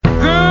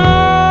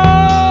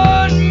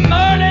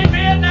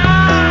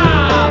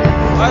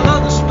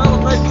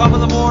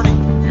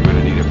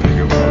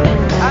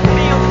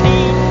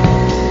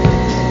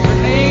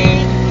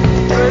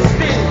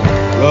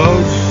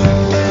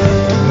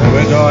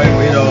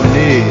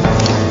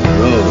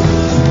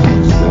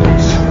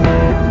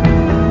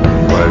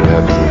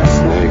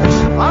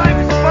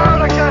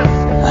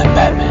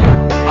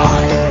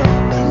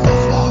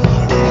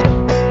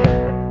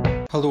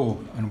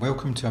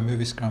to a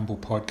Movie Scramble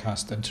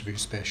podcast interview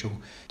special.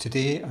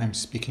 Today I'm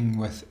speaking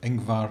with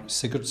Ingvar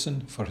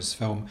Sigurdsson for his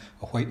film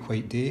A White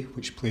White Day,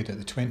 which played at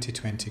the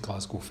 2020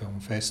 Glasgow Film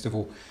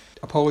Festival.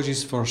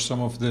 Apologies for some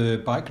of the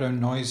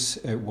background noise.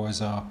 It was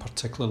a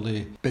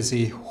particularly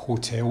busy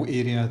hotel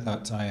area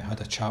that I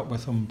had a chat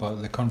with him,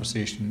 but the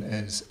conversation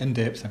is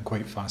in-depth and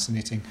quite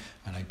fascinating,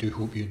 and I do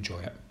hope you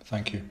enjoy it.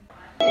 Thank you.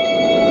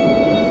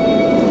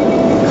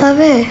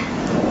 Afi,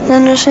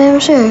 nenni að segja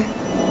mér sögu?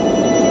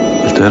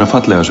 Viltu heyra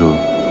fallega sögu?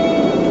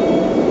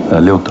 Eða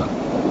ljóta?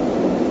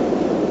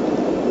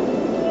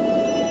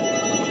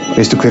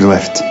 Veistu hver þú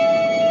ert?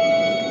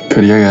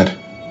 Hver ég er?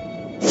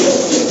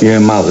 Ég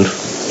er maður.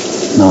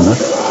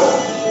 Nánar.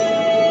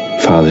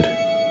 Faðir.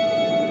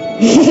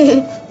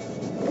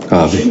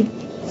 Afi.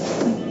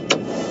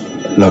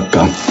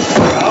 Lögga.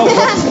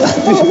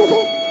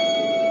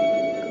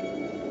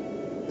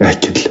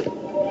 Ekkill.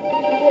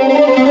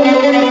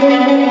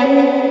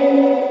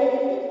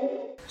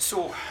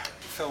 So,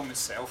 the film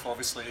itself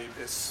obviously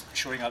is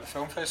showing at the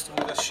film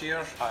festival this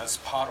year as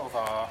part of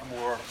a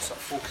more sort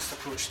of focused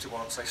approach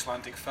towards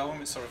Icelandic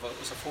film. It's a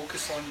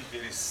focus on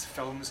various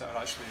films that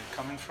are actually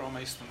coming from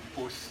Iceland,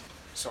 both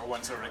sort of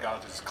ones that are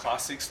regarded as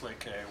classics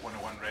like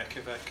 101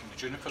 Reykjavik and The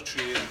Juniper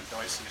Tree, and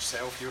obviously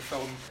yourself, your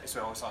film, as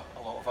well as a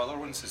lot of other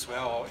ones as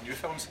well, new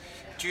films.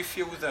 Do you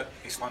feel that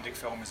Icelandic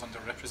film is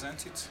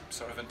underrepresented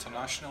sort of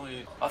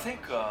internationally? I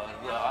think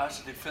the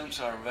Icelandic films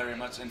are very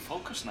much in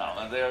focus now,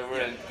 and they're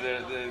very,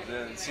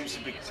 it seems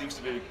to be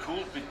a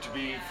cool bit to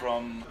be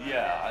from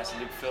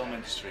Icelandic film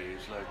industry.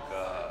 It's like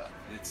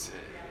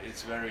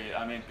it's very,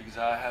 I mean, because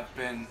I have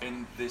been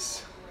in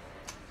this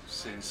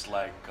since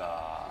I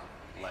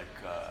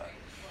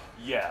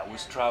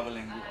was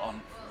traveling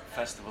on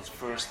festivals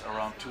first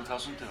around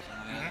 2002,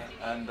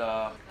 and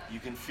you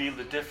can feel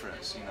the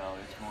difference. You know,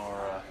 it's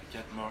more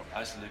get more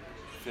Icelandic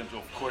films.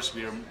 Of course,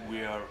 we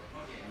are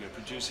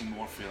producing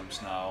more films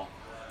now,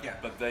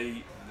 but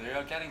they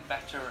are getting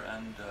better,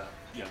 and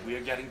we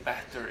are getting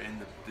better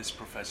in this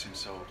profession.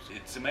 So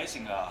it's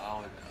amazing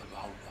how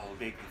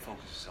big the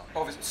focus is on.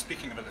 Obviously,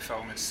 speaking about the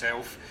film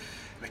itself,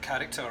 the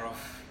character of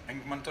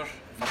Ingmundur,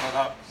 if I got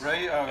that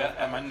right,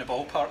 I'm in the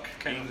ballpark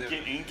kind of there.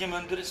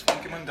 Ingimundur is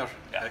Ingimundur,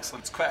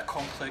 excellent. It's quite a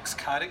complex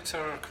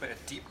character, quite a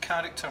deep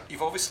character.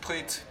 You've obviously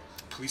played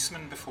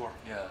policeman before.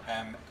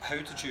 How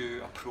did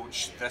you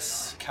approach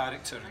this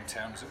character in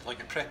terms of like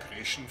the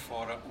preparation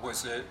for it?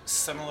 Was it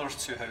similar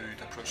to how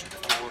you'd approached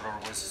it before, or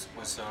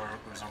was there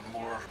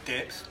more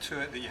depth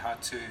to it that you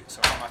had to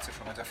sort of come at it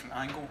from a different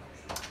angle?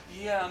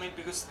 Yeah, I mean,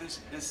 because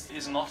this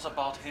is not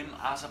about him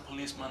as a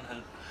policeman,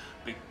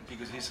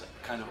 because he's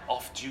kind of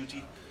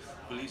off-duty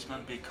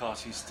policeman,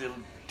 because he's still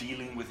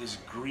dealing with his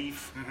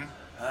grief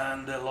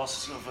and the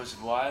loss of his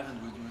wife,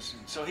 and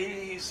so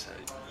he's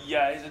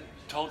a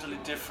totally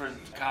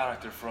different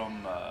character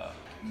from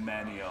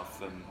many of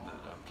them that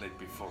I've played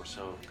before.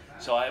 So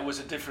it was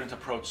a different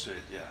approach to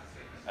it,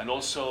 and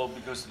also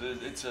because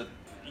it's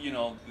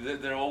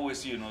there are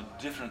always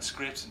different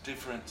scripts and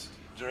different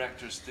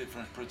directors,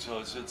 different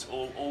producers. It's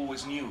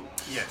always new.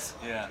 Yes.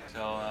 Yeah.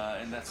 So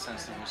in that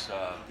sense,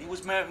 he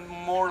was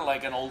more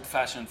like an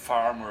old-fashioned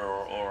farmer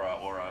or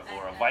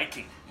a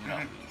Viking.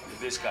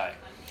 This guy.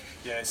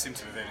 Yeah, he seemed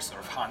to be very sort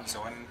of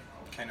hands-on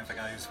kind of a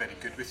guy who's very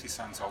good with his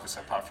hands.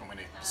 Obviously, apart from when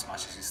he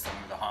smashes his thumb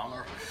with a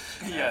hammer.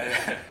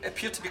 It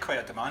appeared to be quite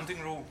a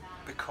demanding role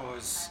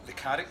because the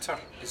character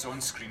is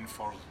on screen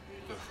for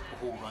the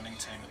whole running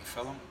time of the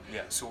film.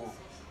 Yeah. So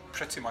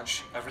pretty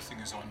much everything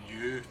is on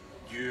you.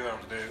 You are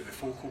the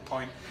focal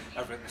point.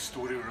 The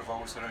story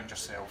revolves around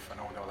yourself, and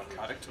all the other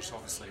characters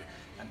obviously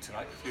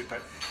interact with you,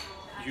 but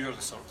you're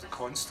the sort of the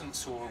constant.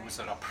 So was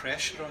there a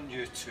pressure on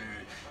you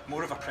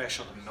more of a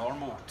pressure than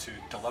normal to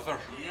deliver?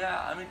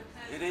 Yeah, I mean,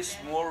 it is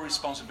more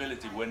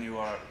responsibility when you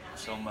are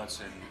so much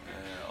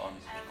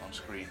on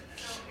screen,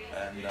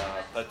 and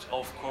but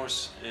of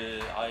course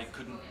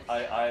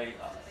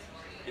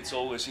it's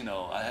always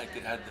I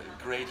had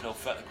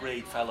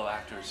great fellow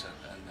actors and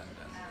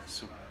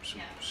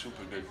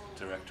super good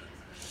director.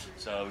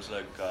 So I was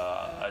like,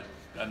 I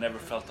never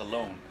felt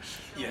alone.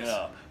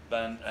 Yes.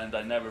 And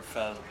I never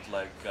felt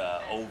like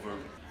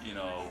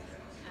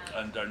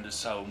under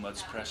so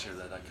much pressure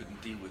that I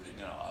couldn't deal with it.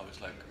 I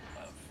was like,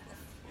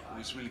 I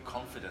was really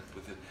confident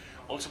with it.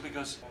 Also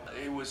because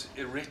it was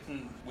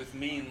written with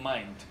me in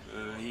mind.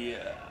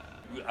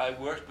 I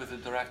worked with the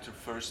director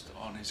first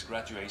on his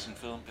graduation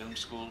film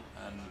school,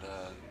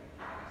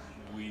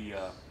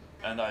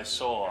 and I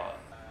saw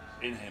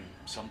in him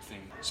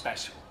something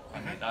special. I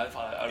mean,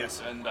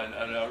 and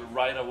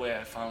right away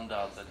I found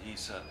out that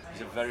he's a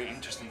very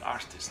interesting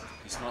artist.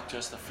 He's not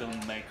just a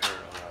filmmaker.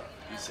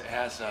 He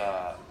has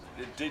a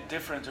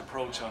different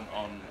approach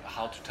on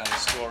how to tell a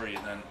story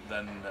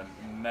than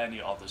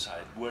many others I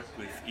had worked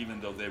with, even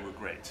though they were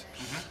great.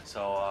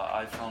 So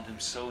I found him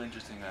so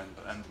interesting,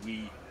 and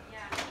we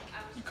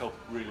coped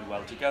really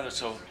well together.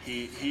 So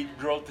he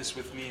wrote this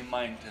with me in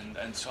mind,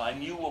 and so I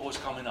knew what was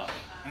coming up.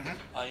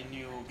 I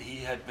knew he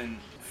had been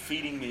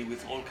feeding me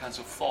with all kinds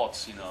of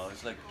thoughts.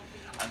 It's like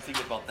I'm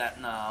thinking about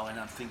that now, and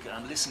I'm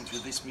listening to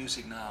this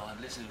music now.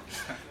 I'm listening.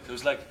 It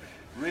was like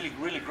really,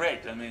 really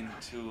great. I mean,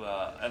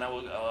 and I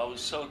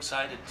was so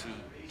excited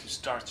to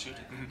start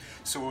shooting.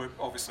 So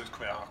obviously it's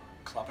quite a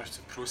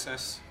collaborative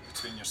process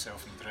between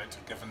yourself and the director,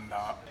 given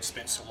that you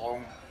spent so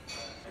long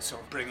sort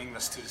of bringing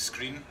this to the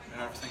screen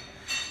and everything.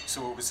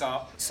 So was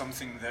that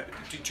something that,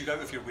 did you go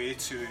out of your way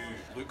to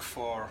look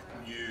for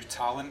new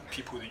talent,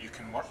 people that you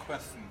can work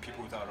with and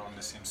people that are on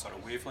the same sort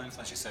of wavelength?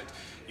 As you said,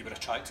 you were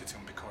attracted to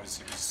him because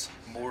he was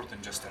more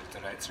than just a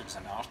director, he was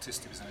an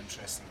artist, he was an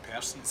interesting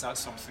person. Is that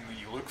something that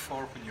you look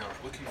for when you're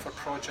looking for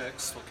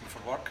projects, looking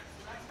for work?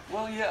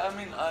 Well, yeah, I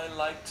mean, I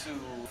like to,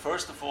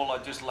 first of all, I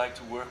just like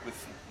to work with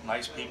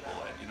nice people,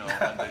 and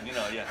then,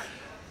 yeah.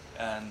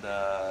 And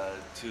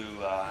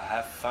to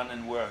have fun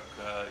in work,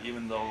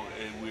 even though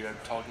we are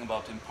talking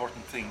about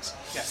important things.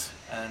 Yes.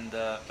 And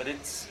but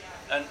it's,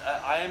 and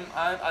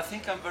I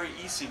think I'm very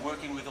easy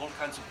working with all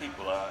kinds of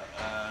people, I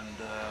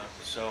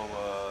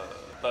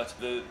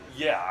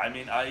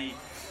mean, I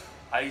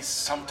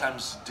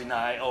sometimes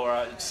deny or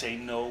I say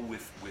no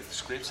with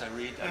scripts I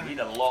read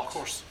a lot. Of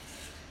course.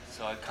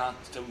 So I can't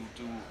do.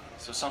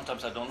 So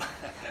sometimes I don't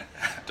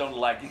don't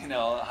like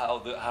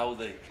how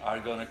they are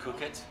gonna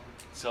cook it.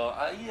 So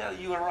yeah,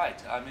 you are right.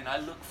 I mean, I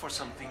look for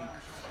something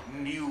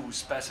new,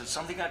 special,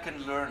 something I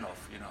can learn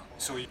of.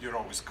 So you're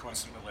always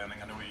constantly learning.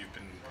 I know you've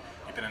been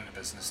in the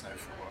business now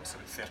for what,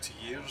 sort of 30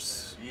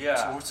 years?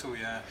 Yeah. Total,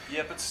 yeah.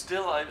 Yeah, but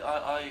still,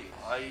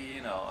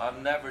 I've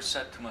never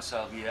said to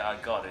myself, yeah, I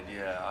got it.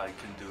 Yeah, I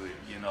can do it.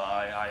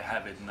 I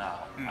have it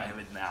now. I have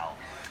it now.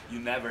 You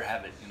never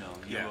have it.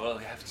 You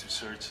only have to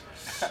search.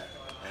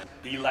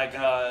 Be like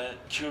a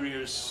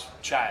curious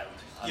child.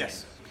 I mean.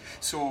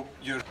 So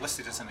you're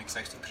listed as an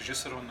executive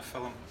producer on the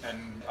film,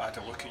 and I had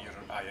a look at your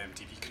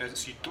IMDb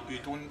credits. You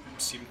don't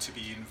seem to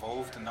be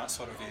involved in that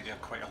sort of area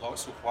quite a lot.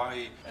 So why,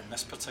 in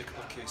this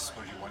particular case,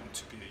 were you wanting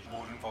to be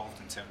more involved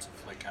in terms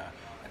of like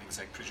an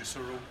exec producer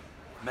role?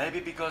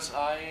 Maybe because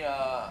I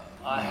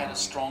had a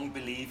strong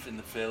belief in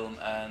the film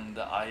and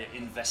I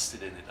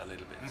invested in it a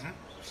little bit.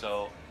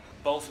 So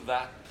both of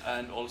that,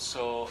 and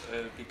also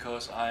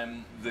because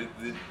the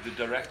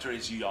director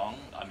is young,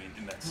 I mean,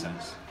 in that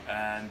sense,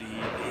 and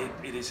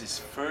it is his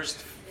first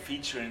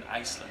feature in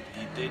Iceland.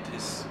 He did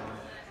his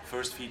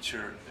first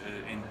feature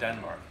in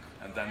Denmark,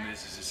 and then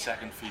this is his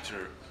second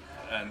feature,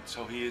 and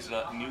so he is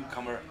a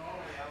newcomer.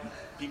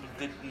 People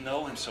didn't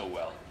know him so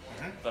well,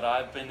 but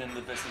I've been in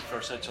the business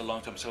for such a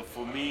long time. So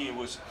for me, it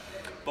was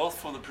both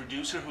for the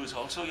producer, who is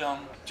also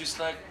young, just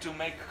like to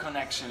make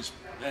connections.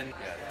 And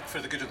for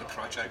the good of the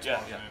project, more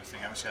than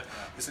anything else. Yeah.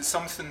 Is it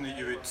something that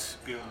you would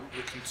be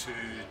looking to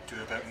do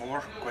a bit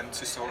more, go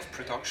into sort of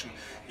production?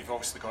 You've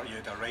obviously got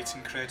a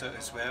writing credit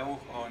as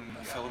well on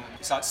the film.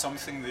 Is that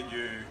something that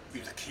you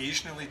would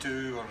occasionally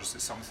do, or is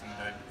it something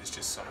that is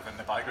just sort of in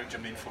the background?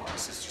 Your main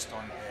focus is just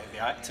on the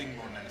acting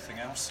more than anything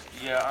else?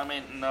 Yeah, I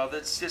mean, no,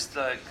 that's just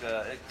like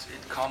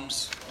it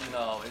comes.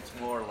 It's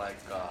more like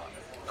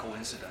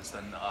coincidence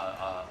than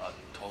a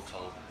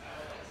total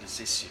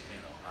decision.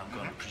 I'm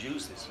going to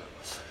produce this film.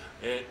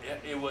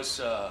 It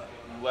was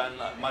when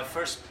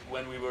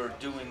we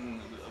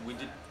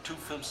did two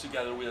films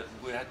together. We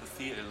had a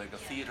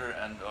theater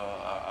and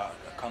a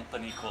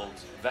company called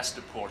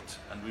Vesterport,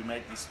 and we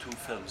made these two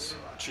films,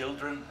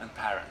 Children and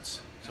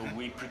Parents. So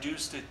we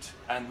produced it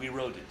and we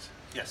wrote it.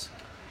 Yes.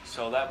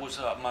 So that was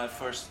my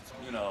first,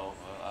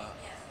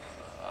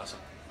 as a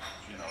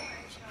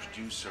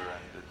producer,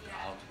 and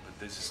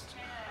this is.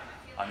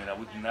 I mean, I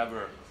would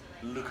never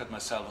look at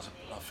myself as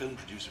a film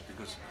producer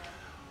because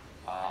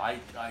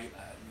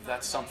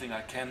that's something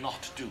I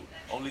cannot do.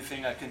 Only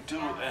thing I can do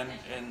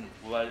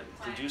while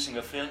producing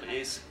a film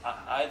is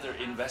either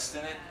invest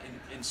in it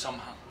in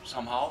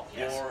somehow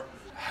or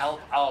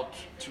help out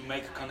to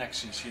make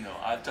connections.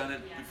 I've done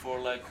it before,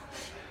 like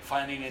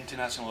finding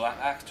international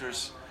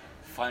actors,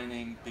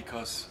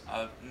 because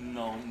I've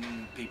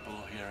known people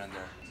here and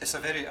there. It's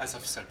as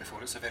I've said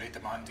before, it's a very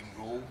demanding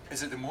role.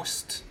 Is it the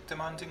most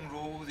demanding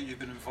role that you've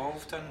been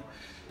involved in?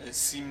 It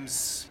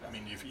seems, I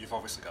mean, you've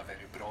obviously got a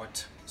very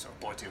broad sort of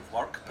body of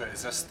work, but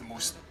is this the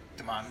most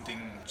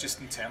demanding, just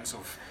in terms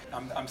of,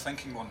 I'm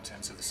thinking more in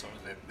terms of the sort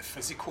of the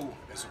physical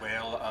as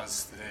well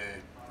as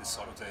the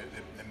sort of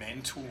the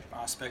mental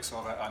aspects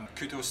of it, and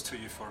kudos to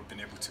you for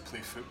being able to play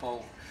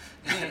football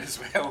as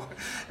well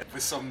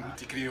with some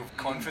degree of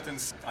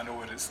confidence. I know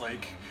what it's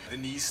like. The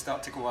knees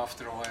start to go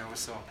after a while,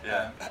 so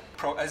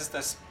has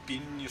this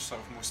been your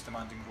sort of most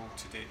demanding role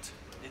to date?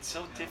 It's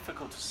so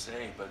difficult to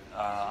say, but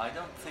I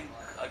don't think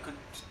I could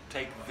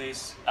take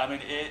this. I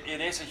mean,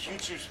 it is a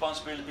huge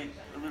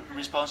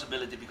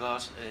responsibility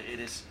because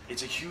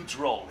it's a huge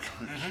role.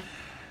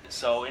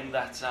 So in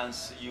that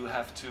sense, you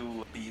have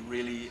to be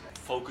really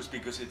focused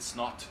because it's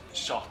not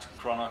shot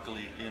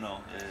chronically,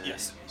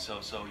 Yes.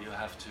 So you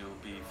have to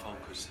be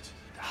focused.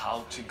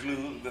 How to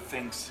glue the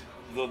things,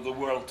 the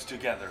world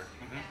together.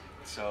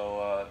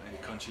 So in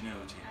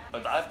continuity.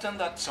 But I've done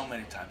that so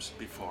many times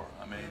before.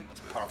 I mean, it's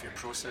part of your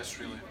process,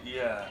 really.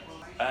 Yeah,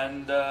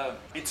 and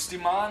it's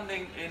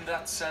demanding in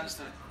that sense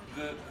that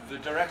the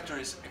director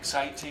is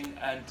exciting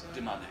and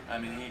demanding. I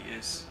mean,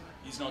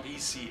 he's not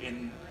easy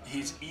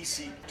he's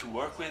easy to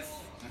work with.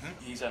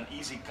 He's an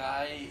easy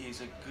guy.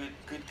 He's a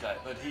good guy,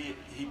 but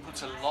he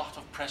puts a lot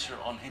of pressure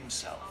on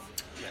himself.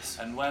 Yes.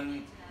 And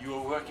when you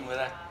are working with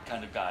that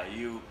kind of guy,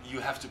 you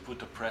have to put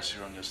the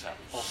pressure on yourself.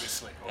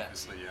 Obviously,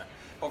 yeah.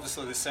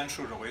 Obviously, the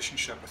central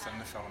relationship within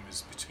the film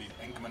is between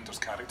Ingemundar's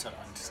character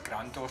and his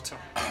granddaughter,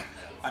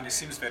 and it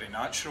seems very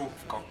natural.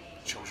 I've got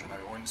children of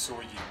my own, so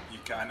you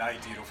get an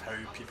idea of how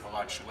people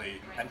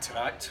actually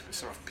interact with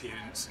sort of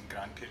parents and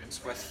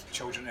grandparents with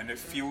children, and it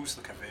feels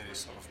like a very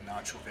sort of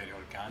natural, very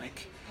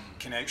organic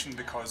connection,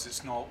 because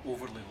it's not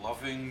overly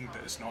loving,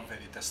 but it's not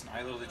very distant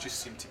either. They just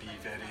seem to be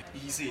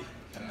very easy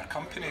in their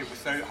company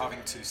without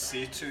having to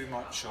say too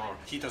much, or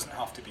he doesn't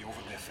have to be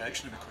overly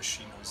affectionate because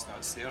she knows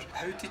that's there.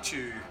 How did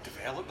you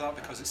develop that?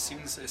 Because it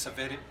seems it's a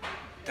very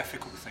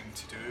difficult thing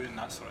to do in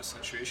that sort of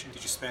situation.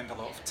 Did you spend a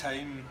lot of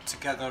time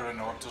together in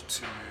order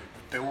to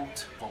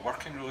build a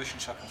working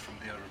relationship, and from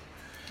there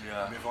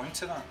move on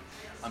to that?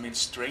 I mean,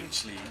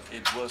 strangely,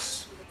 it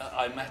was,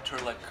 I met her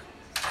like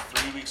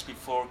 3 weeks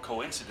before,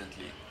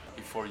 coincidentally,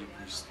 before you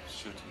was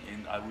shooting.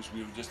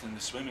 We were just in the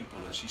swimming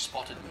pool and she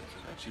spotted me.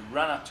 She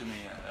ran up to me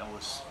and I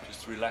was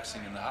just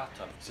relaxing in the hot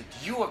tub. She said,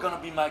 "You are going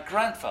to be my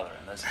grandfather."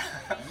 And I said,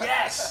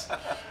 "Yes!"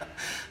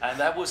 And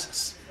that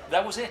was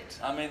it.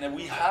 I mean,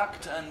 we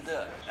hugged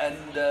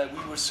and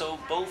we were so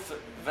both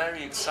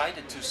very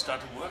excited to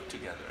start to work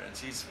together. And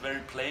she's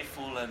very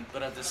playful,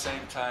 but at the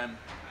same time,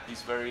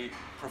 he's very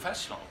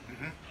professional.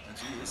 And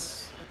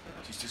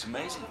she's just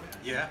amazing.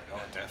 Yeah, oh,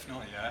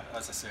 definitely. Yeah,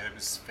 as I say, it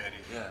was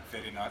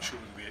very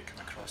natural the way it came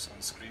across on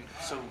screen.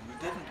 So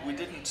we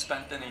didn't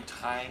spend any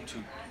time to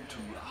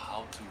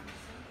how to.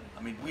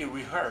 I mean, we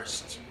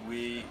rehearsed.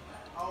 We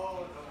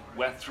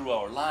went through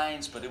our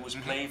lines, but it was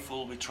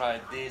playful. We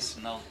tried this,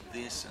 now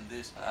this and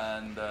this,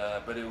 and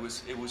but it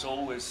was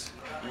always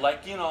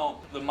like, you know,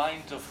 the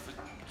mind of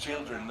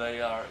children.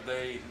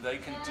 They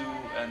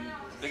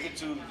can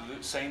do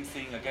the same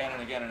thing again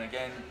and again and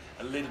again,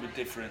 a little bit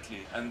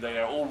differently, and they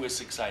are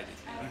always excited.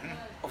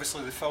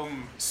 Obviously, the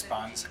film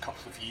spans a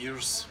couple of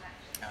years,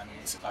 and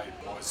I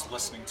was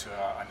listening to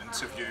an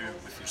interview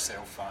with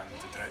yourself and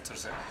the director.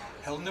 Is it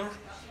Hilner?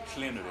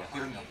 Hilner,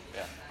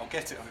 yeah. I'll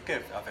get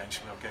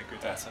eventually. I'll get a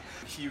good answer.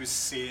 He was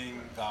saying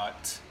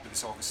that it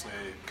was obviously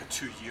a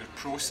 2-year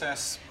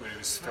process where he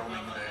was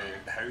filming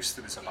the house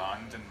that was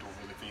abandoned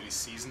over the various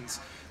seasons,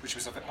 which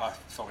was I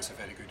thought was a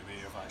very good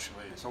way of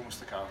actually. It's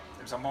almost like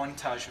it was a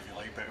montage, if you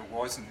like, but it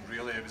wasn't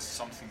really. It was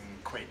something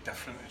quite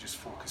different. It just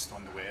focused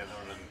on the weather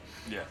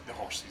and the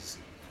horses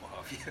and what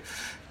have you.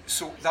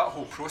 So that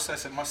whole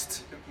process, it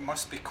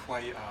must be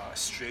quite a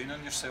strain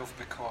on yourself,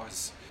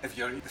 because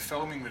the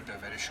filming would be a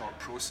very short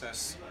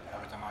process, I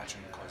would imagine,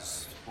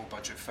 because low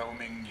budget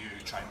filming, you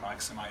try and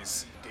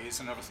maximise days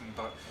and everything,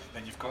 but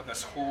then you've got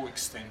this whole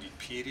extended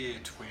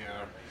period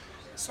where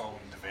it's all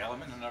in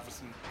development and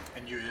everything,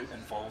 and you're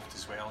involved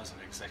as well as an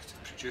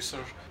executive producer.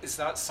 Is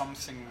that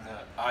something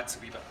that adds a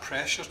wee bit of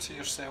pressure to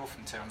yourself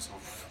in terms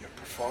of your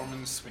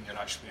performance when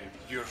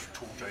you're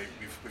told, right,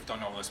 we've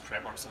done all this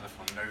prep work, so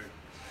therefore now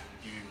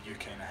you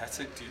kind of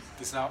hit it?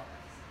 Is that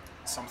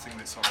something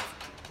that sort of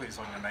plays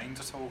on your mind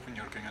at all when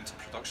you're going into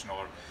production,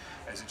 or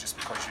is it just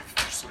because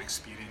you're so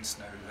experienced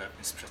now that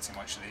it's pretty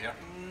much there?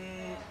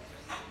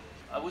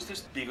 I was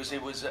just, because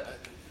it was,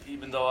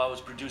 even though I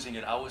was producing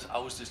it, I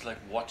was just like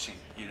watching,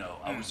 you know.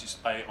 I was just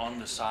on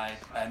the side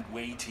and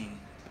waiting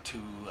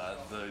to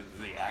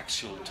the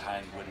actual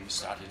time when we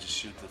started to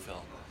shoot the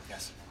film.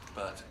 Yes.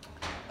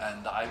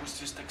 And I was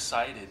just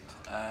excited,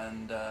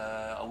 and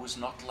I was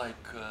not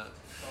like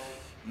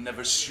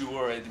never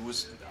sure it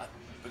was,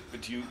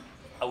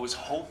 I was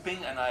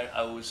hoping, and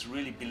I was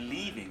really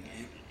believing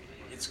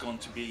it's going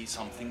to be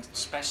something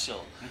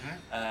special,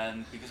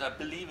 and because I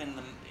believe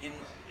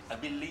I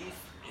believe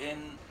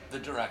in the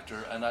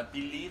director, and I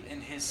believe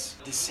in his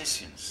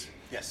decisions.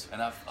 Yes.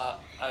 And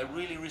I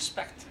really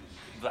respect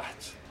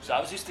that. So I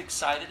was just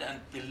excited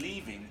and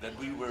believing that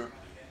we were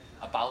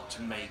about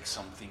to make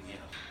something,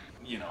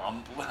 you know,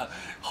 I'm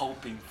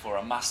hoping for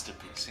a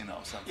masterpiece, you know,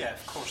 something. Yeah,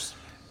 of course.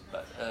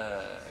 But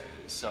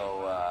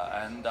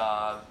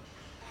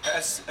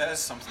it is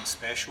something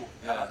special.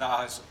 Yeah. That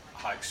has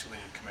actually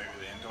come out at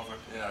the end of it.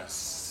 Yeah. I was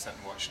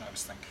sitting watching it, I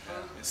was thinking,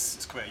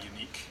 it's quite a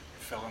unique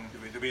film,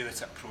 the way that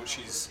it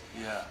approaches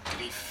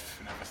grief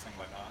and everything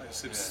like that.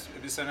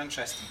 It was an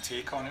interesting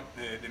take on it.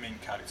 The main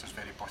character is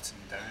very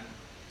buttoned down,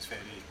 it's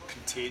very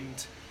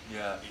contained.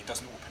 Yeah. He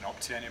doesn't open up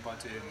to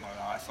anybody, and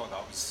I thought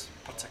that was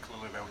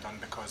particularly well done,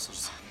 because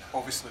there's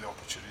obviously the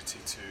opportunity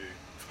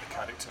for the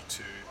character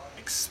to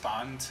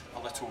expand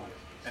a little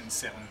in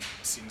certain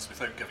scenes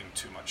without giving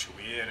too much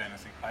away or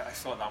anything. I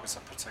thought that was a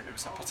particularly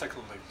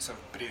sort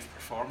of brave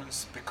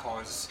performance,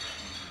 because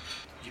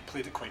you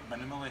played it quite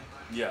minimally.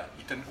 Yeah.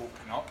 You didn't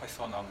open up. I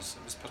thought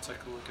it was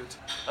particularly good.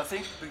 I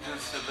think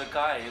because the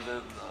guy,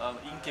 the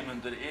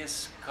Ingemundar,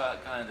 is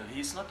kind of,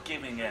 he's not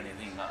giving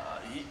anything.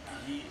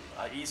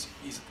 He's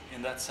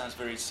in that sense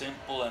very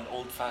simple and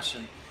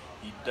old-fashioned.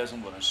 He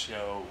doesn't want to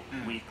show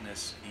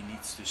weakness. He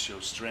needs to show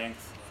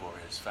strength for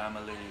his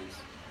family.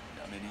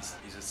 I mean,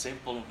 he's a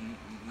simple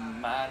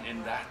man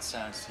in that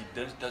sense. He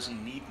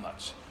doesn't need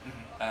much,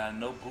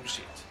 no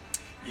bullshit.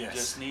 He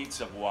just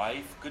needs a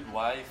wife, good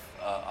wife,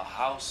 a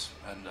house,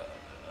 and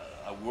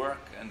a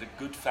work, and a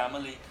good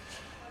family.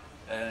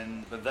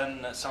 But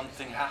then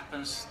something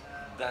happens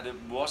that it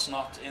was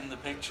not in the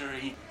picture.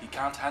 He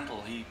can't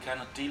handle. He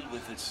cannot deal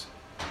with his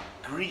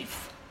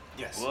grief.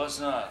 Yes. Was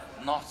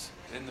not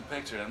in the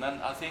picture. And then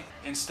I think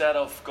instead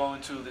of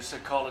going to the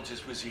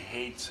psychologist, which he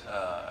hates,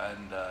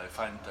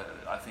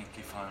 I think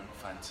he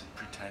finds it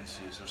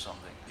pretentious or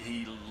something,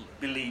 he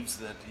believes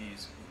that he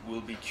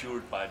will be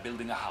cured by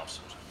building a house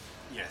or something.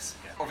 Yes,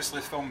 yeah. Obviously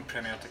the film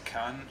premiered at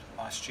Cannes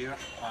last year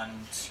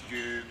and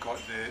you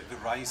got the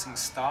Rising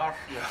Star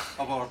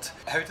award.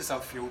 How does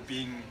that feel,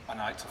 being an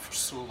actor for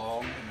so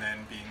long and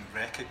then being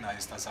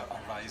recognised as a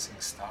rising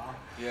star?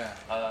 Yeah.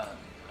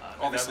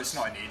 Obviously it's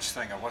not an age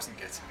thing, I wasn't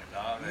getting it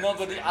that. No,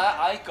 but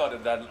I got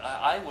it that.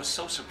 I was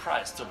so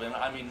surprised of him.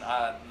 I mean,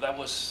 that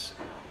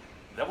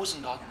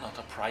wasn't not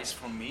a prize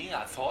from me,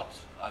 I thought.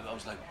 I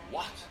was like,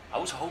 what? I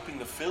was hoping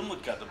the film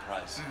would get the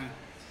prize.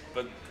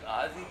 But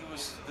I think it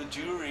was the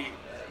jury.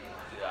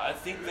 I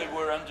think they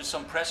were under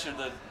some pressure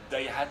that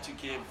they had to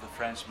give the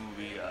French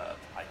movie.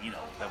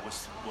 That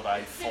was what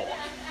I thought.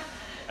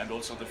 And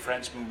also the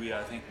French movie,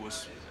 I think,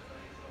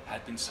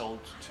 had been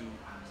sold to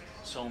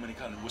so many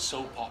countries. Was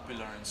so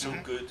popular and so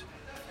good.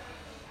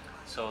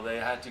 So they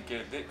had to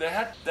give.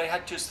 They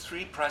had just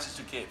 3 prizes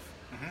to give.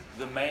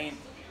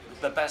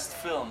 The best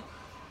film,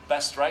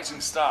 best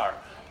rising star,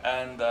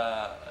 and.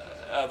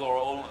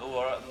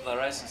 Or the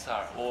rising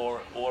star,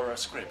 or a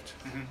script,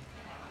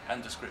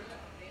 and the script.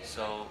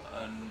 So,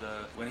 and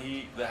when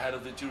the head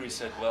of the jury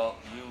said, well,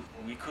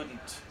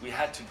 we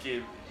had to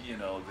give, we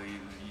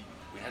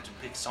had to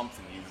pick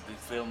something. The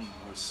film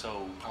was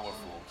so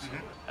powerful. So,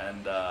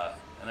 and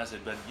I said,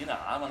 but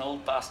I'm an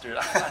old bastard.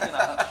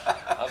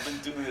 I've been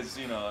doing this,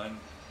 and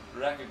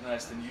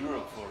recognized in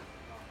Europe for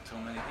so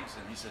many things.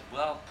 And he said,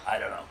 well, I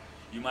don't know.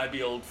 You might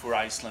be old for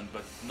Iceland,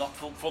 but not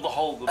for the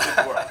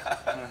big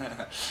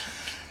world.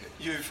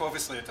 You've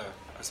obviously had,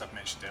 as I've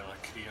mentioned earlier,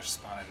 a career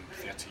spanning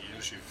 30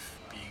 years. You've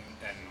been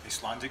in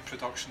Icelandic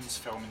productions,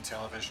 film and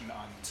television,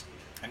 and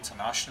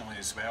internationally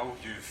as well.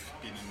 You've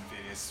been in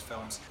various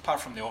films.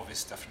 Apart from the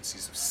obvious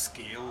differences of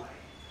scale,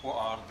 what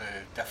are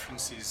the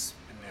differences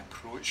in the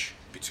approach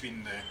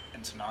between the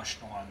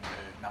international and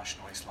the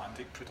national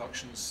Icelandic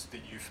productions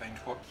that you find?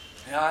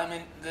 Yeah, I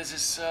mean, this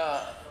is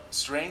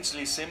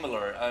strangely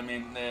similar. I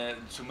mean,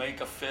 to make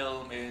a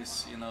film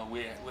is,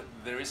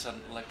 there is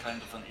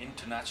kind of an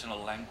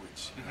international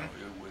language,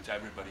 which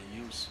everybody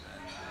uses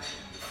in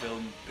the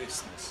film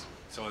business.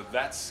 So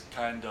that's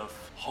kind of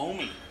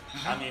homey.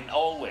 I mean,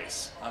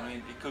 always. I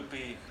mean, it could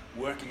be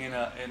working in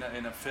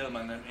a film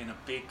and in a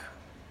big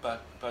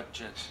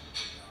budget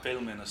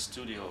film in a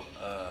studio.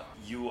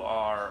 You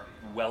are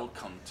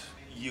welcomed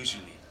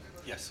usually.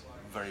 Yes.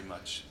 Very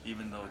much,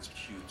 even though it's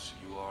huge.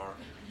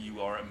 You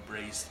are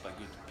embraced by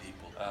good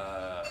people,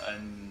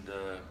 and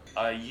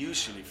I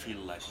usually feel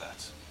like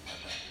that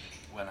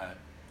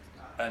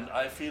and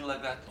I feel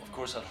like that, of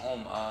course, at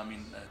home. I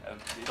mean,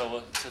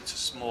 it's such a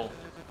small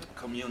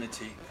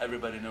community.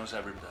 Everybody knows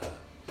everybody.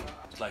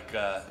 It's like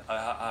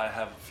I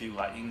have a few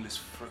English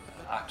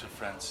actor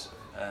friends,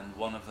 and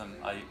one of them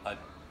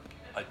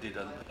I did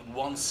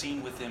one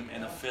scene with him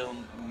in a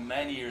film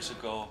many years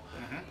ago,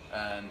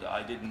 and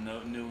I didn't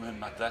knew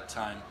him at that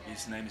time.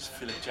 His name is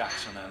Philip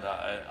Jackson, and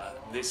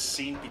this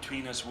scene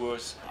between us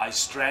was I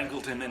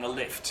strangled him in a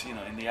lift,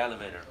 in the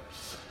elevator,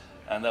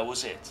 and that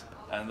was it.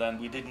 And then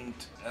we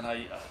didn't, and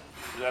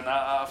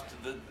after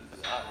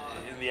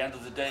in the end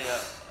of the day,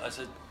 I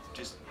said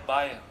just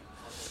bye,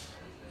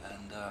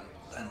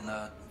 and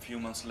a few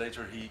months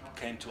later he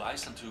came to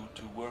Iceland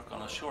to work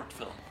on a short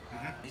film.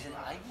 He said,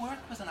 I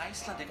worked with an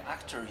Icelandic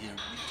actor here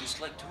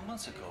just like 2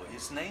 months ago.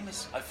 His name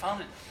is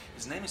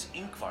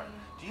Ingvar.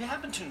 Do you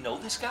happen to know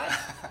this guy?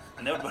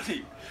 And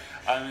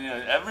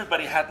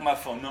everybody had my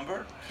phone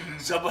number,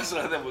 so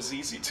that was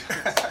easy to.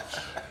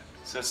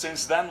 So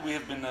since then we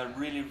have been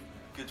really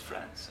good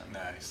friends.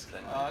 Nice.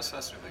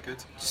 That's really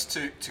good. Just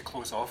to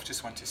close off,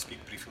 just want to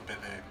speak briefly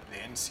about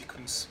the end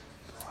sequence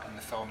in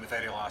the film, the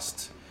very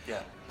last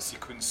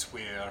sequence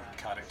where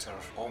the character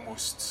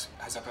almost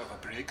has a bit of a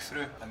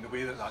breakthrough, and the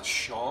way that that's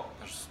shot,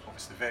 there's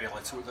obviously very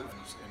little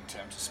in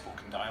terms of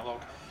spoken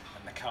dialogue,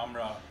 and the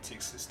camera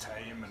takes its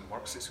time and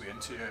works its way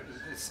into it.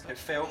 It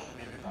felt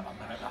maybe about a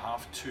minute and a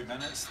half, 2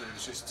 minutes, that it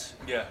was just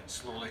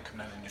slowly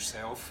coming in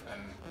yourself,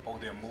 and all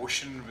the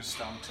emotion was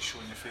starting to show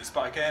in your face,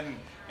 but again,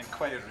 in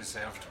quite a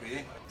reserved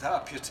way. That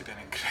appeared to be an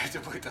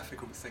incredibly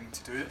difficult thing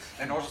to do.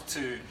 In order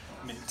to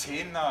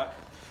maintain that,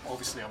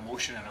 obviously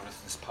emotion and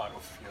everything is part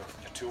of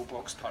your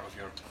toolbox, part of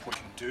what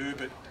you can do,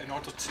 but in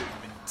order to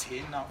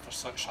maintain that for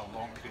such a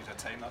long period of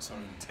time, that sort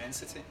of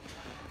intensity,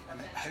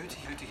 and how do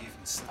you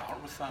even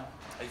start with that?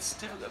 It's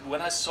difficult. When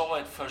I saw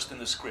it first in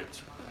the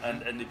script,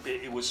 and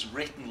it was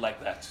written like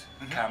that,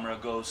 camera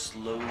goes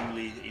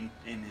slowly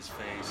in his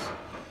face,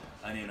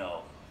 and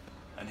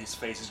and his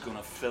face is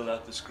gonna fill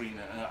out the screen,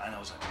 and I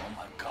was like, oh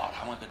my God,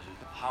 how am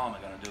I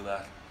gonna do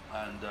that?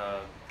 And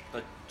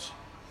but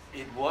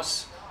it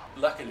was,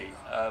 luckily,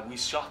 we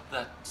shot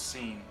that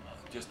scene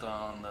just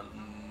on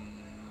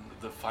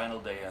the final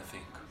day, I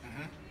think,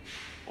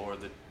 or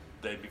the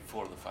day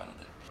before the final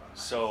day.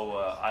 So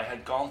I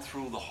had gone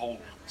through the whole,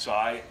 so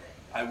I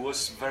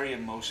was very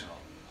emotional.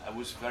 I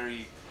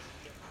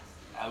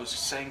was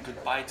saying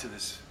goodbye to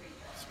this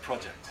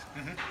project,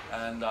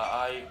 and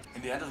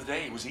in the end of the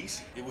day, it was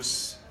easy.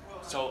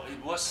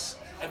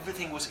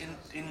 Everything was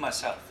in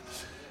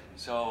myself.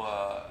 So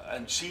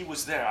and she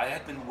was there. I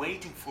had been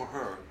waiting for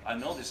her. I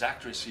know this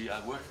actress.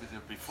 I worked with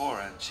her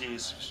before, and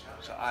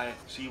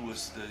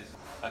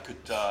I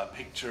could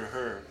picture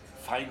her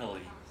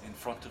finally in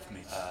front of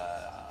me,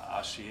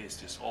 as she is,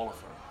 just all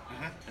of her.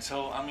 And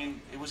so I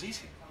mean, it was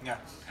easy. Yeah.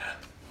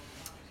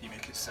 You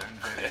make it sound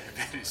very,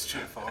 very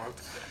straightforward.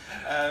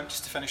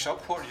 Just to finish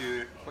up,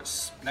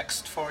 what's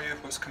next for you?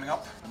 What's coming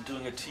up? I'm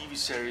doing a TV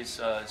series,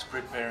 it's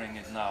preparing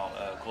it now,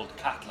 called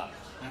Katla.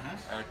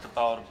 It's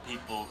about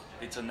people,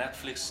 it's a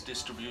Netflix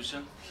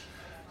distribution,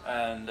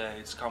 and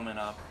it's coming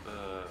up,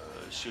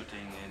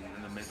 shooting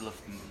in the middle of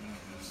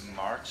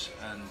March,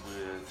 and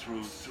we're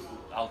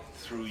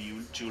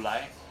through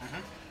July.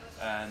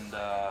 And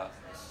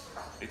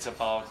it's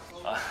about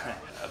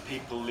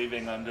people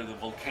living under the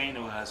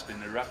volcano has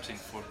been erupting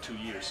for 2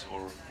 years,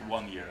 or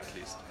 1 year at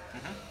least.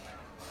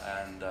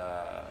 And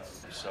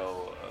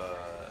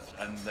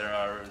and there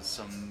are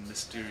some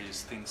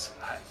mysterious things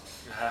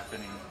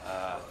happening.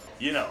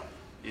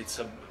 It's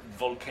a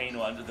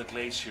volcano under the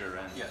glacier,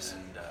 and, yes.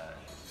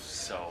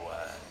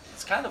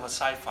 It's kind of a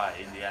sci-fi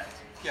in the end.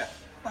 Yeah,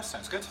 that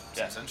sounds good.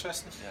 Sounds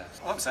interesting. Yeah.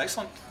 Well, that was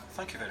excellent.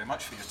 Thank you very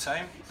much for your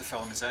time. The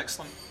film is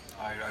excellent.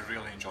 I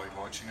really enjoyed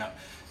watching it.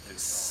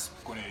 It's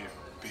going to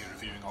be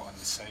reviewing it on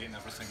the site and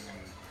everything, and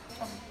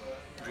I'm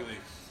really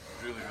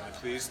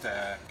pleased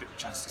to get the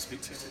chance to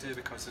speak to you today,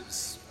 because it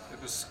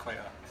was quite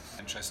an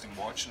interesting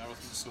watch and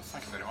everything. So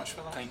thank you very much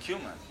for that. Thank you,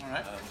 man. All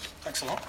right. Thanks a lot.